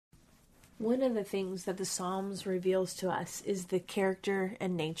One of the things that the Psalms reveals to us is the character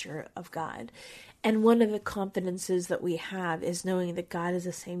and nature of God. And one of the confidences that we have is knowing that God is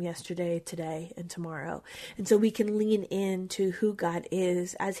the same yesterday, today, and tomorrow. And so we can lean into who God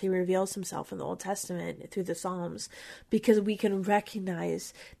is as he reveals himself in the Old Testament through the Psalms, because we can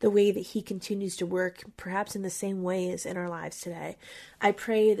recognize the way that he continues to work, perhaps in the same ways in our lives today. I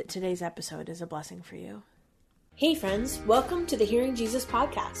pray that today's episode is a blessing for you. Hey friends, welcome to the Hearing Jesus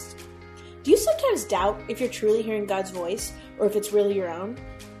podcast. Do you sometimes doubt if you're truly hearing God's voice or if it's really your own?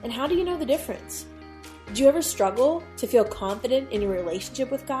 And how do you know the difference? Do you ever struggle to feel confident in your relationship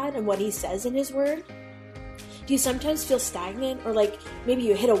with God and what he says in his word? Do you sometimes feel stagnant or like maybe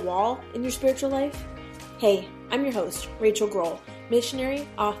you hit a wall in your spiritual life? Hey, I'm your host, Rachel Grohl, missionary,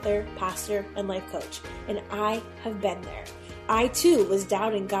 author, pastor, and life coach, and I have been there. I too was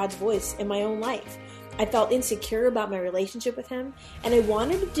doubting God's voice in my own life. I felt insecure about my relationship with him, and I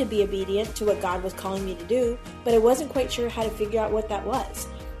wanted to be obedient to what God was calling me to do, but I wasn't quite sure how to figure out what that was.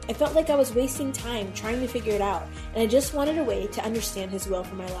 I felt like I was wasting time trying to figure it out, and I just wanted a way to understand his will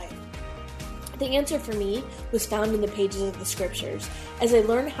for my life. The answer for me was found in the pages of the scriptures, as I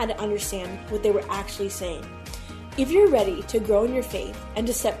learned how to understand what they were actually saying. If you're ready to grow in your faith and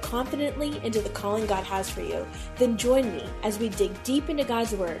to step confidently into the calling God has for you, then join me as we dig deep into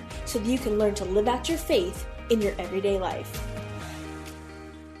God's Word so that you can learn to live out your faith in your everyday life.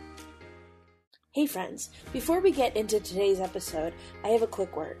 Hey friends, before we get into today's episode, I have a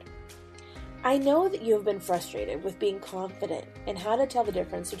quick word. I know that you have been frustrated with being confident in how to tell the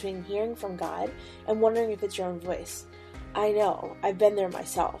difference between hearing from God and wondering if it's your own voice. I know, I've been there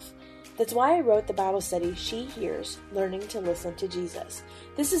myself. That's why I wrote the Bible study, She Hears, Learning to Listen to Jesus.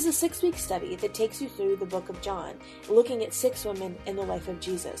 This is a 6-week study that takes you through the book of John, looking at 6 women in the life of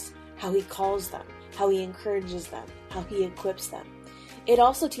Jesus, how he calls them, how he encourages them, how he equips them. It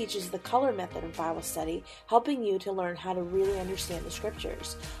also teaches the color method of Bible study, helping you to learn how to really understand the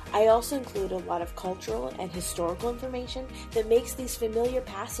scriptures. I also include a lot of cultural and historical information that makes these familiar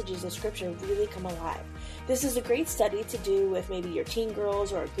passages of scripture really come alive. This is a great study to do with maybe your teen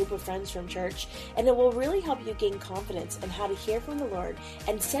girls or a group of friends from church, and it will really help you gain confidence in how to hear from the Lord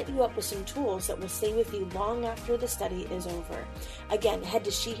and set you up with some tools that will stay with you long after the study is over. Again, head to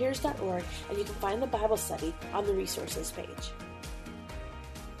shehears.org and you can find the Bible study on the resources page.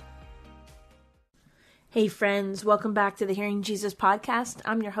 Hey friends, welcome back to the Hearing Jesus podcast.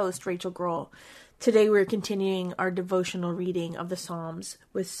 I'm your host, Rachel Grohl. Today we're continuing our devotional reading of the Psalms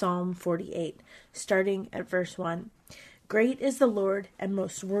with Psalm 48, starting at verse 1. Great is the Lord and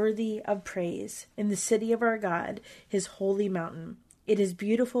most worthy of praise in the city of our God, his holy mountain. It is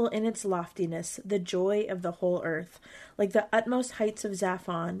beautiful in its loftiness, the joy of the whole earth. Like the utmost heights of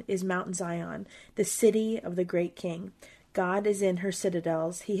Zaphon is Mount Zion, the city of the great King. God is in her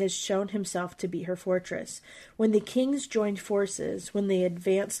citadels. He has shown himself to be her fortress. When the kings joined forces, when they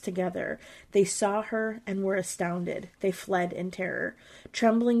advanced together, they saw her and were astounded. They fled in terror.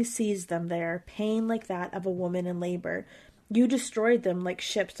 Trembling seized them there, pain like that of a woman in labor. You destroyed them like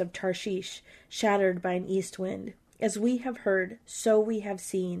ships of Tarshish, shattered by an east wind. As we have heard, so we have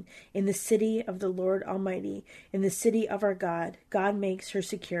seen, in the city of the Lord Almighty, in the city of our God. God makes her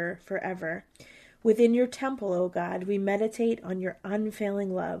secure forever. Within your temple, O God, we meditate on your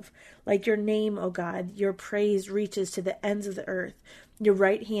unfailing love. Like your name, O God, your praise reaches to the ends of the earth. Your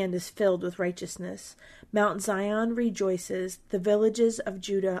right hand is filled with righteousness. Mount Zion rejoices. The villages of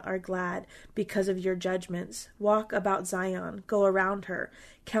Judah are glad because of your judgments. Walk about Zion. Go around her.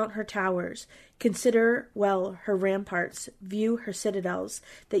 Count her towers. Consider well her ramparts. View her citadels,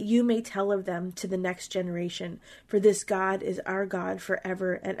 that you may tell of them to the next generation. For this God is our God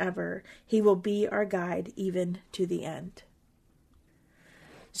forever and ever. He will be our guide even to the end.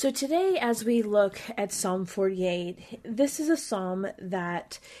 So today, as we look at Psalm 48, this is a psalm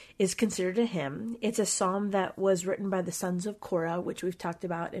that is considered a hymn. It's a psalm that was written by the sons of Korah, which we've talked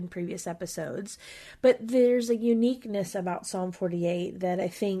about in previous episodes. But there's a uniqueness about Psalm 48 that I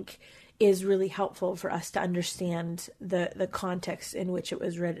think is really helpful for us to understand the context in which it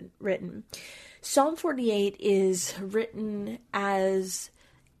was written. Psalm 48 is written as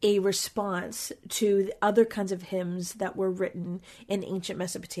a response to the other kinds of hymns that were written in ancient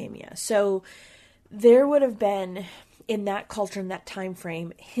Mesopotamia. So there would have been, in that culture, in that time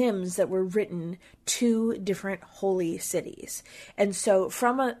frame, hymns that were written to different holy cities. And so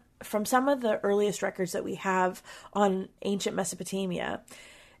from some of the earliest records that we have on ancient Mesopotamia,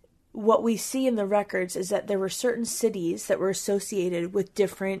 what we see in the records is that there were certain cities that were associated with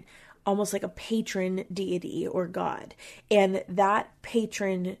different, almost like a patron deity or god. And that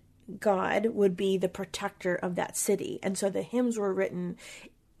patron god would be the protector of that city. And so the hymns were written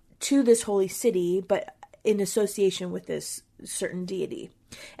to this holy city, but in association with this certain deity.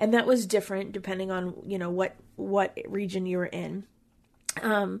 And that was different depending on, what region you were in.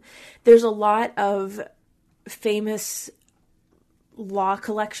 There's a lot of famous law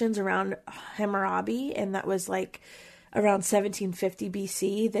collections around Hammurabi, and that was like around 1750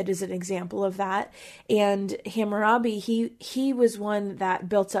 BC. That is an example of that. And Hammurabi, he was one that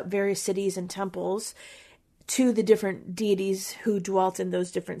built up various cities and temples to the different deities who dwelt in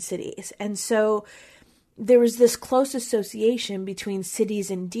those different cities. And so there was this close association between cities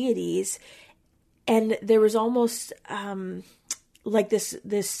and deities, and there was almost like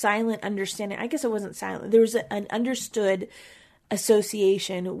this silent understanding. I guess it wasn't silent. There was an understood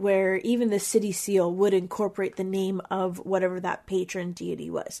association where even the city seal would incorporate the name of whatever that patron deity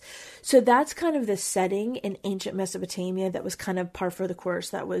was. So that's kind of the setting in ancient Mesopotamia that was kind of par for the course,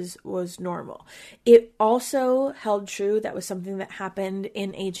 that was normal. It also held true. That was something that happened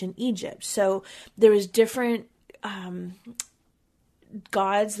in ancient Egypt. So there was different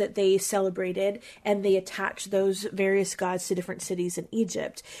gods that they celebrated, and they attached those various gods to different cities in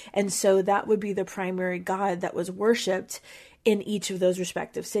Egypt. And so that would be the primary god that was worshipped in each of those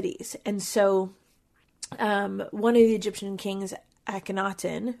respective cities. And so one of the Egyptian kings,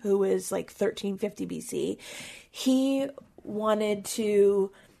 Akhenaten, who was like 1350 BC, he wanted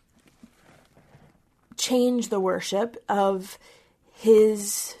to change the worship of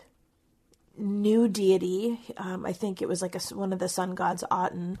his new deity. I think it was like one of the sun gods,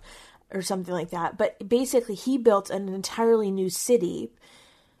 Aten, or something like that. But basically, he built an entirely new city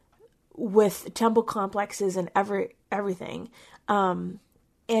with temple complexes and everything. And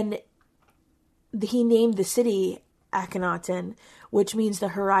he named the city Akhenaten, which means the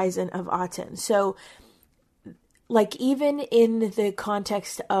horizon of Aten. So, like, even in the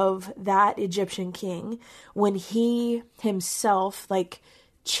context of that Egyptian king, when he himself, like,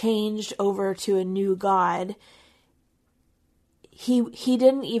 changed over to a new god, he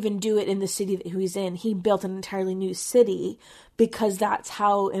didn't even do it in the city that he's in. He built an entirely new city because that's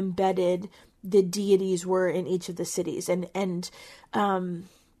how embedded the deities were in each of the cities. And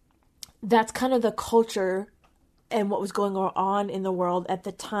that's kind of the culture and what was going on in the world at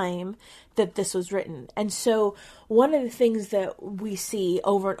the time that this was written. And so one of the things that we see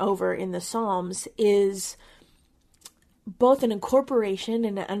over and over in the Psalms is both an incorporation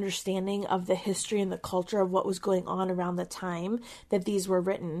and an understanding of the history and the culture of what was going on around the time that these were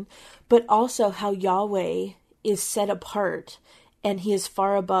written, but also how Yahweh is set apart and he is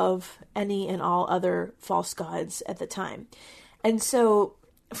far above any and all other false gods at the time. And so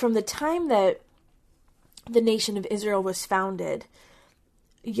from the time that the nation of Israel was founded,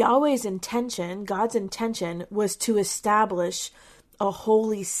 Yahweh's intention, God's intention, was to establish a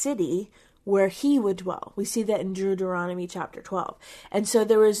holy city where he would dwell. We see that in Deuteronomy chapter 12. And so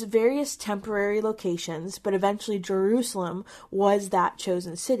there was various temporary locations, but eventually Jerusalem was that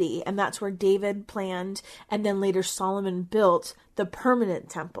chosen city. And that's where David planned, and then later Solomon built the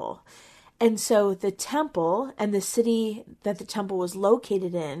permanent temple. And so the temple and the city that the temple was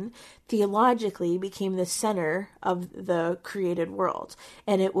located in theologically became the center of the created world.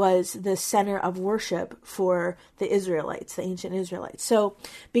 And it was the center of worship for the Israelites, the ancient Israelites. So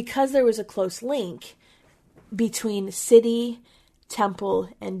because there was a close link between city, temple,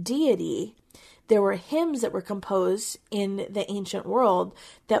 and deity, there were hymns that were composed in the ancient world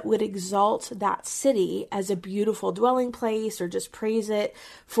that would exalt that city as a beautiful dwelling place, or just praise it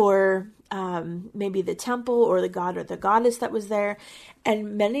for maybe the temple or the god or the goddess that was there.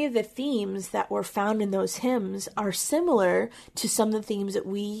 And many of the themes that were found in those hymns are similar to some of the themes that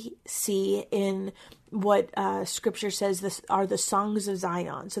we see in what scripture says this are the songs of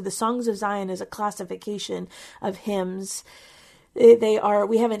Zion. So the songs of Zion is a classification of hymns. They are,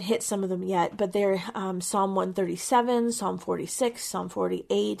 we haven't hit some of them yet, but they're Psalm 137, Psalm 46, Psalm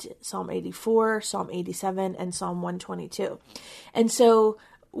 48, Psalm 84, Psalm 87, and Psalm 122. And so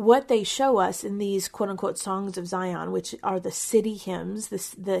what they show us in these quote-unquote songs of Zion, which are the city hymns,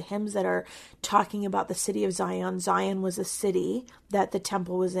 the hymns that are talking about the city of Zion. Zion was a city that the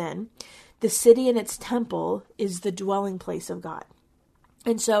temple was in. The city and its temple is the dwelling place of God.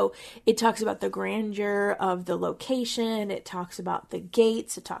 And so it talks about the grandeur of the location. It talks about the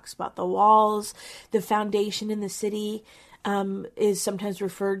gates. It talks about the walls. The foundation in the city is sometimes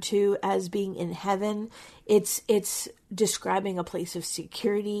referred to as being in heaven. It's describing a place of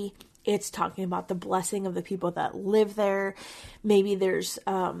security. It's talking about the blessing of the people that live there. Maybe there's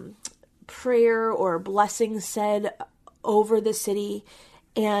prayer or blessing said over the city.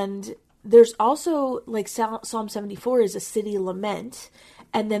 And there's also, like, Psalm 74 is a city lament.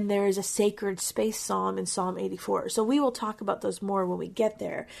 And then there is a sacred space psalm in Psalm 84. So we will talk about those more when we get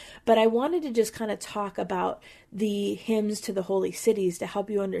there. But I wanted to just kind of talk about the hymns to the holy cities to help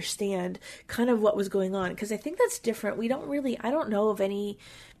you understand kind of what was going on. Because I think that's different. I don't know of any,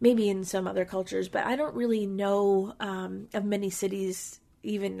 maybe in some other cultures, but I don't really know of many cities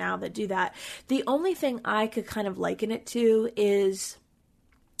even now that do that. The only thing I could kind of liken it to is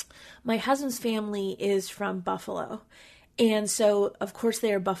my husband's family is from Buffalo. And so, of course,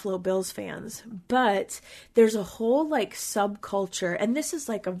 they are Buffalo Bills fans. But there's a whole, like, subculture. And this is,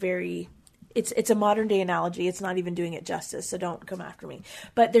 like, it's a modern-day analogy. It's not even doing it justice, so don't come after me.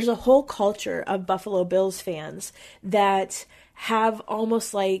 But there's a whole culture of Buffalo Bills fans that have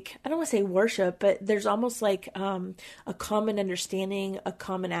almost like, I don't want to say worship, but there's almost like a common understanding, a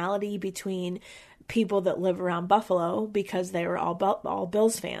commonality between people that live around Buffalo because they were all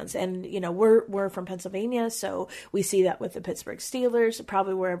Bills fans. And, you know, we're from Pennsylvania, so we see that with the Pittsburgh Steelers.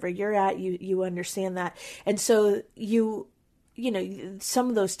 Probably wherever you're at, you understand that. And so you know, some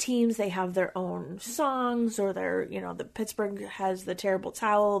of those teams, they have their own songs, or the Pittsburgh has the terrible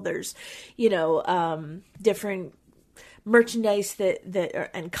towel. There's, different merchandise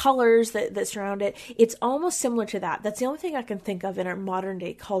and colors that surround it. It's almost similar to that. That's the only thing I can think of in our modern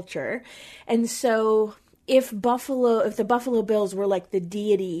day culture. And so if the Buffalo Bills were like the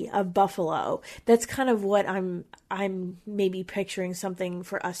deity of Buffalo, that's kind of what I'm maybe picturing, something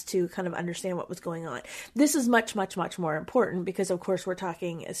for us to kind of understand what was going on. This is much, much, much more important because, of course, we're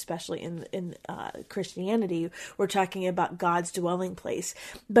talking, especially in Christianity, we're talking about God's dwelling place.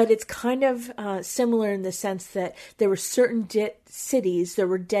 But it's kind of similar in the sense that there were certain cities that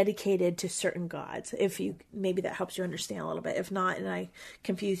were dedicated to certain gods. Maybe that helps you understand a little bit. If not, and I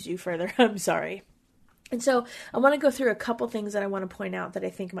confused you further, I'm sorry. And so I want to go through a couple things that I want to point out that I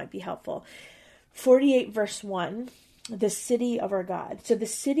think might be helpful. 48 verse 1, the city of our God. So the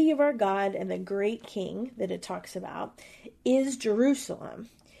city of our God and the great king that it talks about is Jerusalem.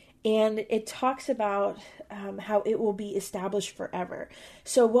 And it talks about how it will be established forever.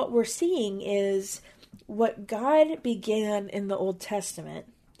 So what we're seeing is what God began in the Old Testament,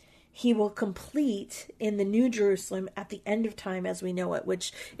 He will complete in the New Jerusalem at the end of time as we know it,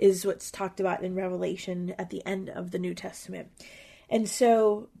 which is what's talked about in Revelation at the end of the New Testament. And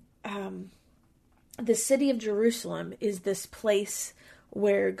so the city of Jerusalem is this place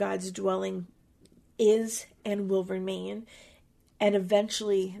where God's dwelling is and will remain. And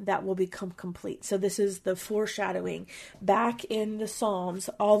eventually that will become complete. So this is the foreshadowing back in the Psalms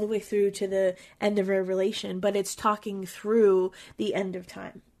all the way through to the end of Revelation, but it's talking through the end of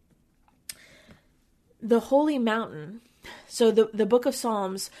time. The holy mountain. So the book of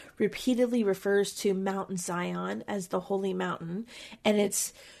Psalms repeatedly refers to Mount Zion as the holy mountain. And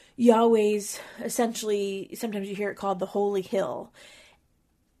it's Yahweh's, essentially, sometimes you hear it called the holy hill.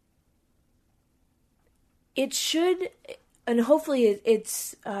 It should, and hopefully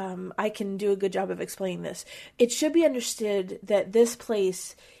it's, I can do a good job of explaining this. It should be understood that this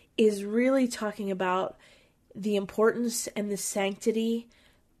place is really talking about the importance and the sanctity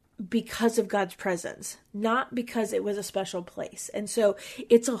because of God's presence, not because it was a special place. And so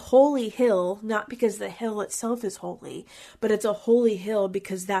it's a holy hill, not because the hill itself is holy, but it's a holy hill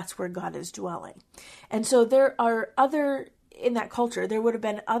because that's where God is dwelling. And so there are in that culture, there would have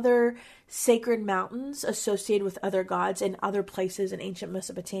been other sacred mountains associated with other gods in other places in ancient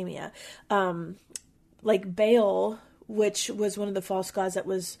Mesopotamia. Like Baal, which was one of the false gods that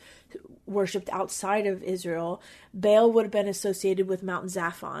was worshipped outside of Israel. Baal would have been associated with Mount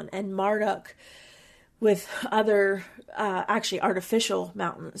Zaphon, and Marduk with other actually artificial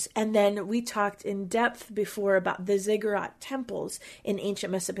mountains. And then we talked in depth before about the ziggurat temples in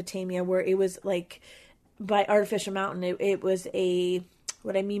ancient Mesopotamia, where it was like, by artificial mountain, it was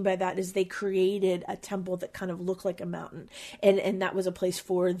what I mean by that is they created a temple that kind of looked like a mountain. And that was a place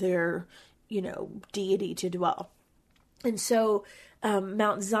for their, deity to dwell. And so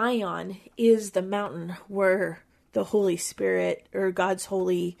Mount Zion is the mountain where the Holy Spirit or God's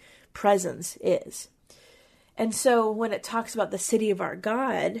holy presence is. And so when it talks about the city of our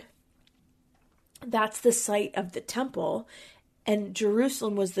God, that's the site of the temple, and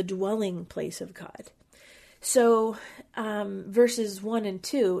Jerusalem was the dwelling place of God. So verses 1 and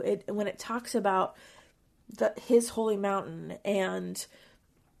 2, when it talks about his holy mountain and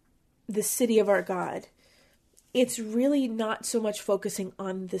the city of our God, it's really not so much focusing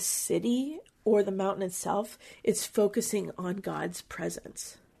on the city or the mountain itself. It's focusing on God's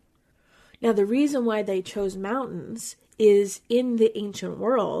presence. Now, the reason why they chose mountains is in the ancient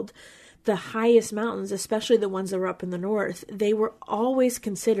world, the highest mountains, especially the ones that were up in the north, they were always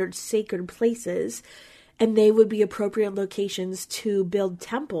considered sacred places. and they would be appropriate locations to build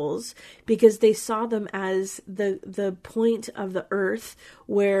temples because they saw them as the point of the earth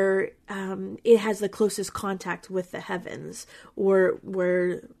where it has the closest contact with the heavens, or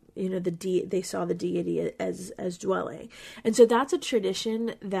where they saw the deity as dwelling. And so that's a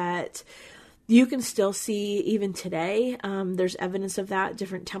tradition that you can still see even today. There's evidence of that,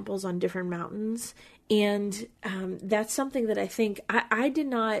 different temples on different mountains. And that's something that I think I did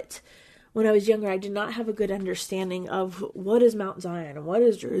not, when I was younger, I did not have a good understanding of what is Mount Zion and what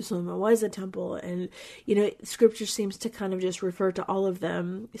is Jerusalem and what is the temple. And, scripture seems to kind of just refer to all of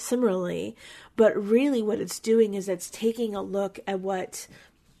them similarly. But really what it's doing is it's taking a look at what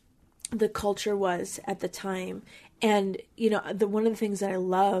the culture was at the time. And, one of the things that I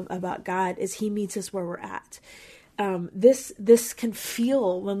love about God is he meets us where we're at. This can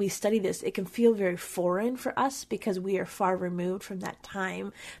feel, when we study this, it can feel very foreign for us because we are far removed from that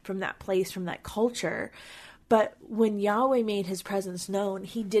time, from that place, from that culture. But when Yahweh made his presence known,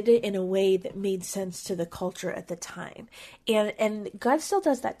 he did it in a way that made sense to the culture at the time. And God still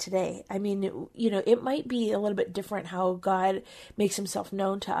does that today. I mean, it might be a little bit different how God makes himself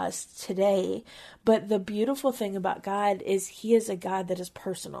known to us today. But the beautiful thing about God is he is a God that is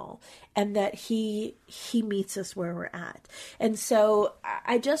personal, and that he meets us where we're at. And so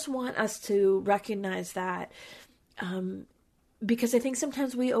I just want us to recognize that, because I think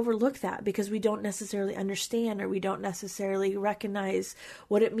sometimes we overlook that because we don't necessarily understand, or we don't necessarily recognize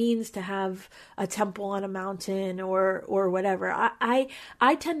what it means to have a temple on a mountain or whatever.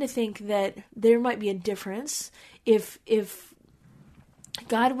 I tend to think that there might be a difference if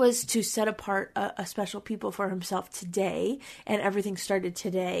God was to set apart a special people for himself today and everything started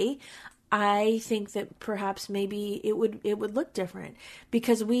today. I think that perhaps maybe it would look different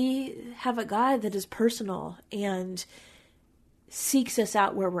because we have a God that is personal and seeks us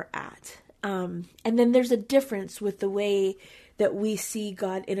out where we're at. And then there's a difference with the way that we see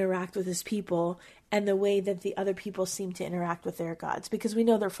God interact with his people and the way that the other people seem to interact with their gods, because we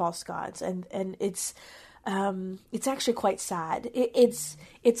know they're false gods. And it's actually quite sad.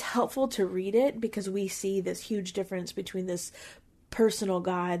 It's helpful to read it because we see this huge difference between this personal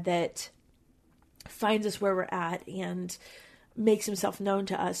God that finds us where we're at and makes himself known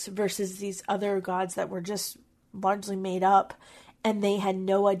to us versus these other gods that were just largely made up, and they had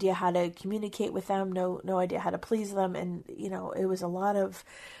no idea how to communicate with them, no idea how to please them. And, it was a lot of,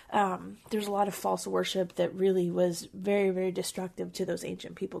 there's a lot of false worship that really was very, very destructive to those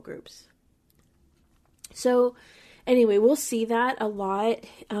ancient people groups. So anyway, we'll see that a lot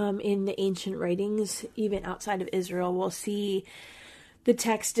in the ancient writings, even outside of Israel. We'll see the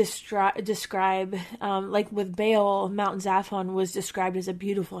text describe, like with Baal, Mount Zaphon was described as a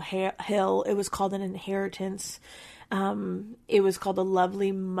beautiful hill. It was called an inheritance. It was called a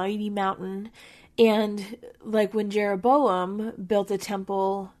lovely, mighty mountain. And like when Jeroboam built a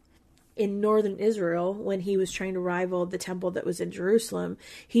temple in northern Israel, when he was trying to rival the temple that was in Jerusalem,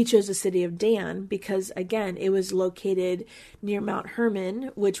 he chose the city of Dan because, again, it was located near Mount Hermon,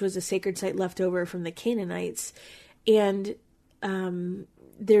 which was a sacred site left over from the Canaanites. And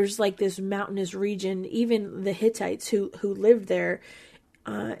there's like this mountainous region. Even the Hittites who lived there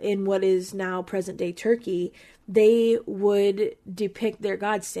in what is now present day Turkey, they would depict their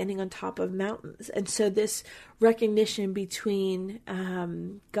gods standing on top of mountains. And so this recognition between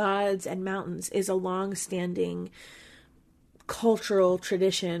gods and mountains is a long-standing cultural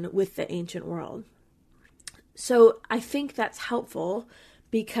tradition with the ancient world. So I think that's helpful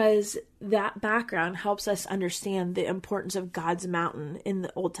because that background helps us understand the importance of God's mountain in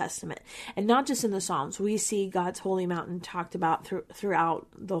the Old Testament. And not just in the Psalms. We see God's holy mountain talked about throughout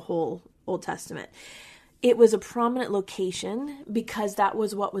the whole Old Testament. It was a prominent location because that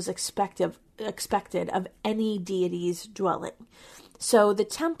was what was expected of any deity's dwelling. So the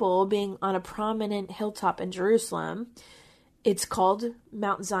temple being on a prominent hilltop in Jerusalem, it's called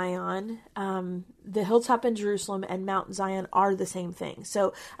Mount Zion. The hilltop in Jerusalem and Mount Zion are the same thing.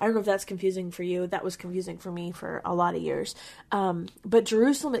 So I don't know if that's confusing for you. That was confusing for me for a lot of years. But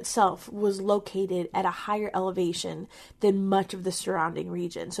Jerusalem itself was located at a higher elevation than much of the surrounding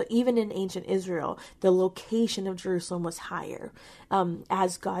region. So even in ancient Israel, the location of Jerusalem was higher.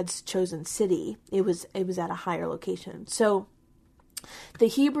 As God's chosen city, it was at a higher location. So the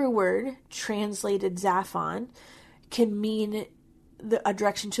Hebrew word translated Zaphon can mean a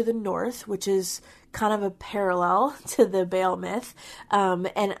direction to the north, which is kind of a parallel to the Baal myth.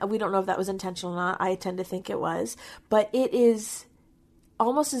 And we don't know if that was intentional or not. I tend to think it was. But it is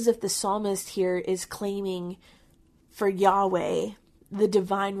almost as if the psalmist here is claiming for Yahweh the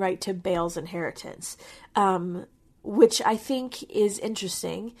divine right to Baal's inheritance, which I think is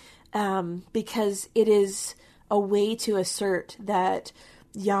interesting. because it is a way to assert that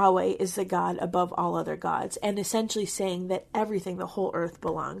Yahweh is the God above all other gods, and essentially saying that everything, the whole earth,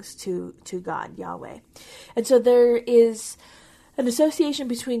 belongs to God, Yahweh. And so there is an association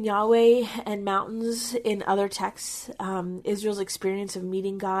between Yahweh and mountains in other texts. Israel's experience of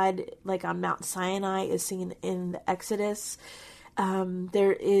meeting God, like on Mount Sinai, is seen in the Exodus.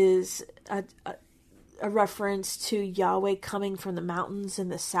 There is a reference to Yahweh coming from the mountains in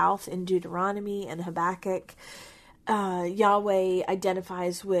the south in Deuteronomy and Habakkuk. Yahweh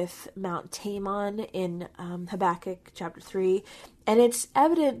identifies with Mount Taman in Habakkuk chapter 3. And it's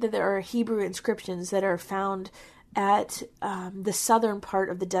evident that there are Hebrew inscriptions that are found at the southern part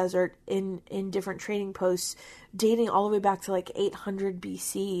of the desert in different trading posts dating all the way back to like 800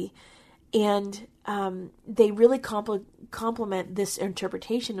 BC. And they really complement this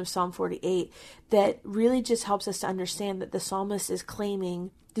interpretation of Psalm 48 that really just helps us to understand that the psalmist is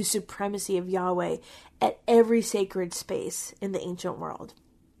claiming the supremacy of Yahweh at every sacred space in the ancient world.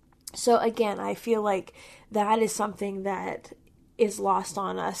 So again, I feel like that is something that is lost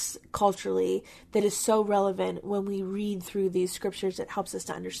on us culturally, that is so relevant when we read through these scriptures. It helps us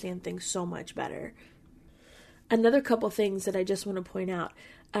to understand things so much better. Another couple things that I just want to point out.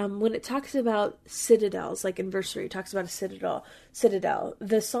 When it talks about citadels, like in verse 3, it talks about a citadel,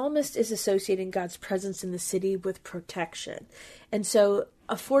 the psalmist is associating God's presence in the city with protection. And so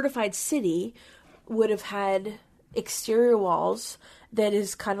a fortified city would have had exterior walls that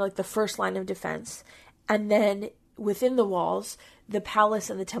is kind of like the first line of defense. And then within the walls, the palace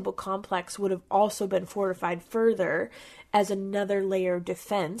and the temple complex would have also been fortified further as another layer of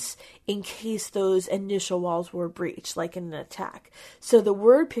defense in case those initial walls were breached, like in an attack. So the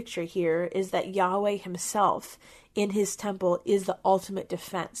word picture here is that Yahweh himself in his temple is the ultimate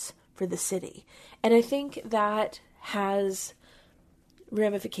defense for the city. And I think that has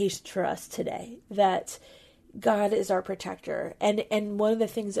ramifications for us today, that God is our protector. And one of the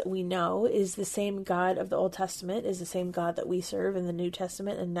things that we know is the same God of the Old Testament is the same God that we serve in the New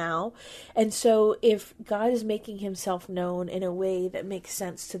Testament and now. And so if God is making himself known in a way that makes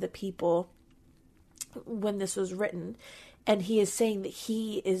sense to the people when this was written, and he is saying that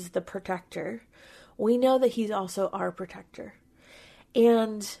he is the protector, we know that he's also our protector.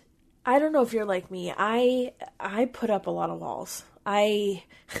 And I don't know if you're like me. I put up a lot of walls. I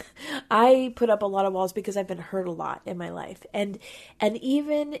put up a lot of walls because I've been hurt a lot in my life. And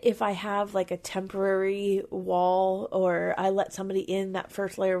even if I have like a temporary wall, or I let somebody in that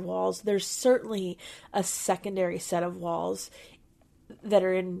first layer of walls, there's certainly a secondary set of walls that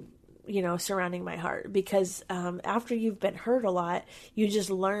are in, surrounding my heart. Because after you've been hurt a lot, you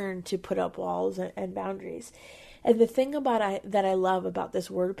just learn to put up walls and boundaries. And the thing that I love about this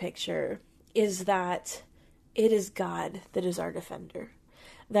word picture is that it is God that is our defender.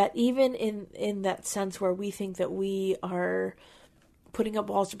 That even in that sense where we think that we are putting up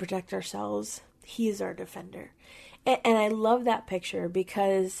walls to protect ourselves, he is our defender. And I love that picture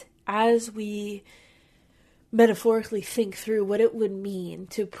because as we metaphorically think through what it would mean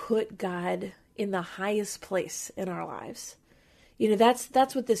to put God in the highest place in our lives,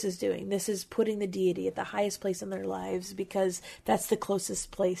 that's what this is doing. This is putting the deity at the highest place in their lives because that's the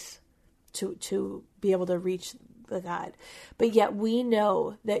closest place to be able to reach the God. But yet we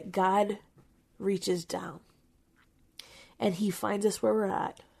know that God reaches down and he finds us where we're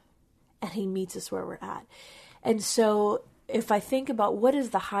at and he meets us where we're at. And so if I think about what is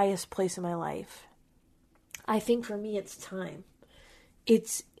the highest place in my life, I think for me it's time.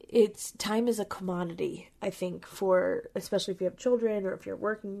 It's time is a commodity, I think, for especially if you have children or if you're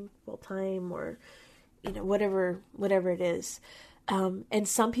working full time or whatever it is. And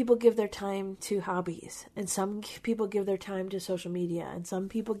some people give their time to hobbies, and some people give their time to social media, and some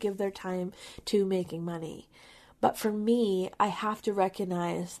people give their time to making money. But for me, I have to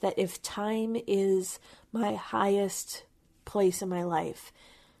recognize that if time is my highest place in my life,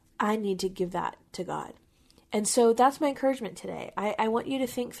 I need to give that to God. And so that's my encouragement today. I want you to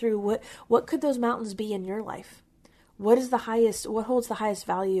think through what could those mountains be in your life? What holds the highest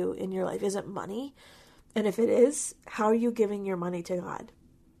value in your life? Is it money? And if it is, how are you giving your money to God?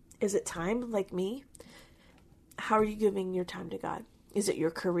 Is it time, like me? How are you giving your time to God? Is it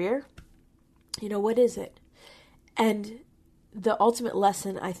your career? What is it? And the ultimate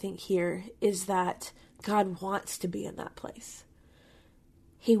lesson, I think, here is that God wants to be in that place.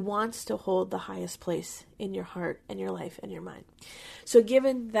 He wants to hold the highest place in your heart and your life and your mind. So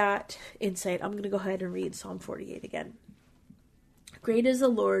given that insight, I'm going to go ahead and read Psalm 48 again. Great is the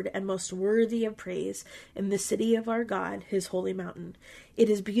Lord and most worthy of praise in the city of our God, his holy mountain. It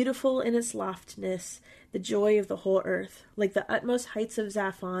is beautiful in its loftiness, the joy of the whole earth. Like the utmost heights of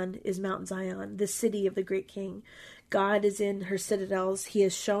Zaphon is Mount Zion, the city of the great king. God is in her citadels. He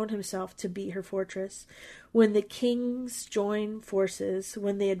has shown himself to be her fortress. When the kings joined forces,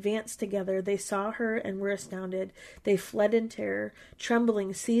 when they advanced together, they saw her and were astounded. They fled in terror.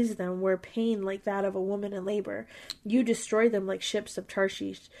 Trembling seized them, where pain like that of a woman in labor. You destroyed them like ships of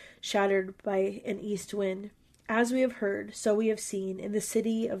Tarshish, shattered by an east wind. As we have heard, so we have seen, in the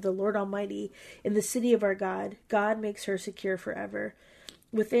city of the Lord Almighty, in the city of our God, God makes her secure forever.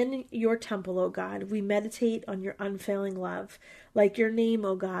 Within your temple, O God, we meditate on your unfailing love. Like your name,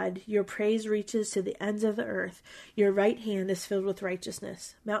 O God, your praise reaches to the ends of the earth. Your right hand is filled with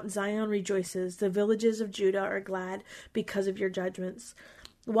righteousness. Mount Zion rejoices. The villages of Judah are glad because of your judgments.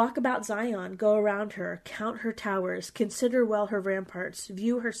 Walk about Zion, go around her, count her towers, consider well her ramparts,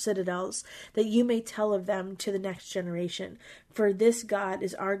 view her citadels, that you may tell of them to the next generation. For this God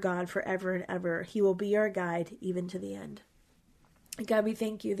is our God forever and ever. He will be our guide even to the end. God, we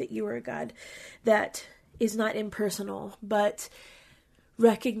thank you that you are a God that is not impersonal, but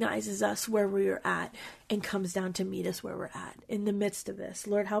recognizes us where we are at and comes down to meet us where we're at in the midst of this.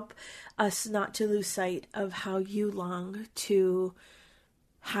 Lord, help us not to lose sight of how you long to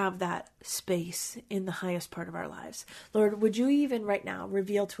have that space in the highest part of our lives. Lord, would you even right now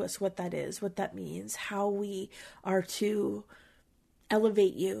reveal to us what that is, what that means, how we are to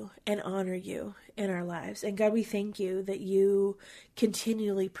elevate you and honor you in our lives. And God, we thank you that you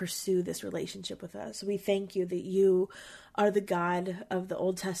continually pursue this relationship with us. We thank you that you are the God of the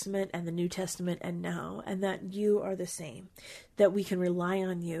Old Testament and the New Testament and now, and that you are the same, that we can rely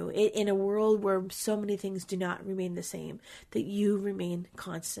on you in a world where so many things do not remain the same, that you remain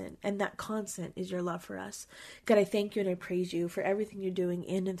constant, and that constant is your love for us. God, I thank you and I praise you for everything you're doing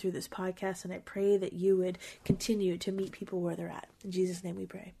in and through this podcast, and I pray that you would continue to meet people where they're at. In Jesus' name we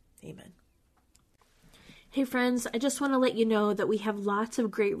pray. Amen. Hey friends, I just want to let you know that we have lots of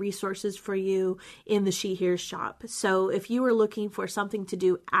great resources for you in the She Hears shop. So if you are looking for something to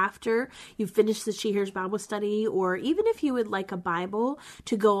do after you finish the She Hears Bible study, or even if you would like a Bible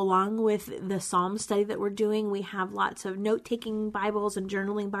to go along with the Psalm study that we're doing, we have lots of note-taking Bibles and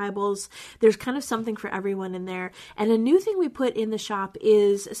journaling Bibles. There's kind of something for everyone in there. And a new thing we put in the shop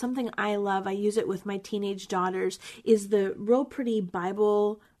is something I love. I use it with my teenage daughters, is the real pretty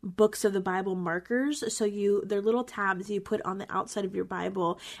books of the Bible markers. So they're little tabs you put on the outside of your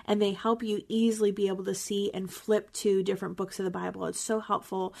Bible, and they help you easily be able to see and flip to different books of the Bible. It's so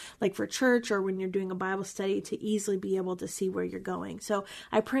helpful, like for church or when you're doing a Bible study, to easily be able to see where you're going. So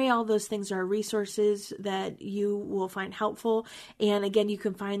I pray all those things are resources that you will find helpful. And again, you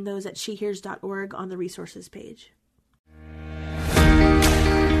can find those at shehears.org on the resources page.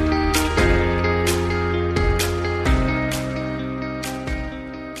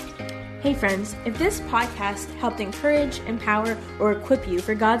 Hey friends, if this podcast helped encourage, empower, or equip you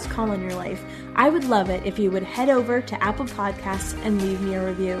for God's call in your life, I would love it if you would head over to Apple Podcasts and leave me a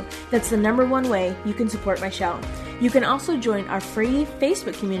review. That's the #1 way you can support my show. You can also join our free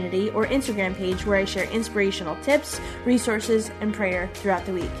Facebook community or Instagram page where I share inspirational tips, resources, and prayer throughout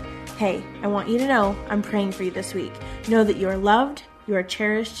the week. Hey, I want you to know I'm praying for you this week. Know that you are loved, you are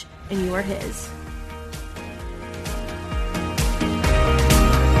cherished, and you are His.